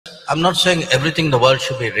I'm not saying everything in the world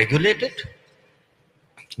should be regulated,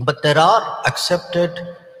 but there are accepted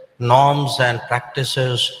norms and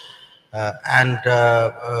practices and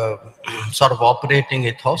sort of operating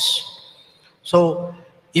ethos. So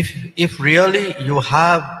if really you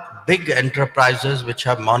have big enterprises which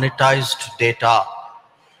have monetized data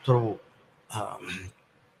through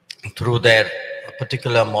their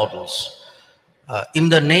particular models, in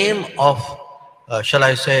the name of, shall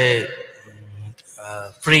I say,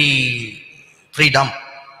 freedom,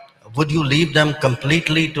 would you leave them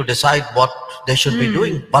completely to decide what they should be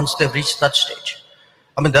doing once they've reached that stage?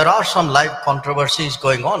 I mean, there are some live controversies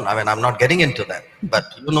going on. I mean, I'm not getting into them, but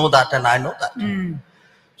you know that and I know that.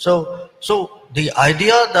 So the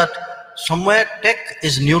idea that somewhere tech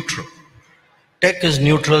is neutral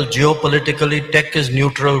geopolitically, tech is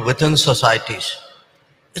neutral within societies,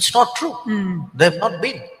 it's not true. They've not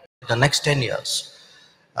been. The next 10 years,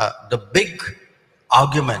 the big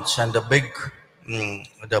arguments and the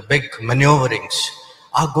big maneuverings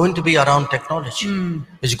are going to be around technology.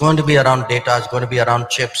 It's going to be around data, it's going to be around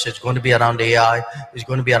chips, it's going to be around AI, it's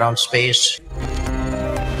going to be around space.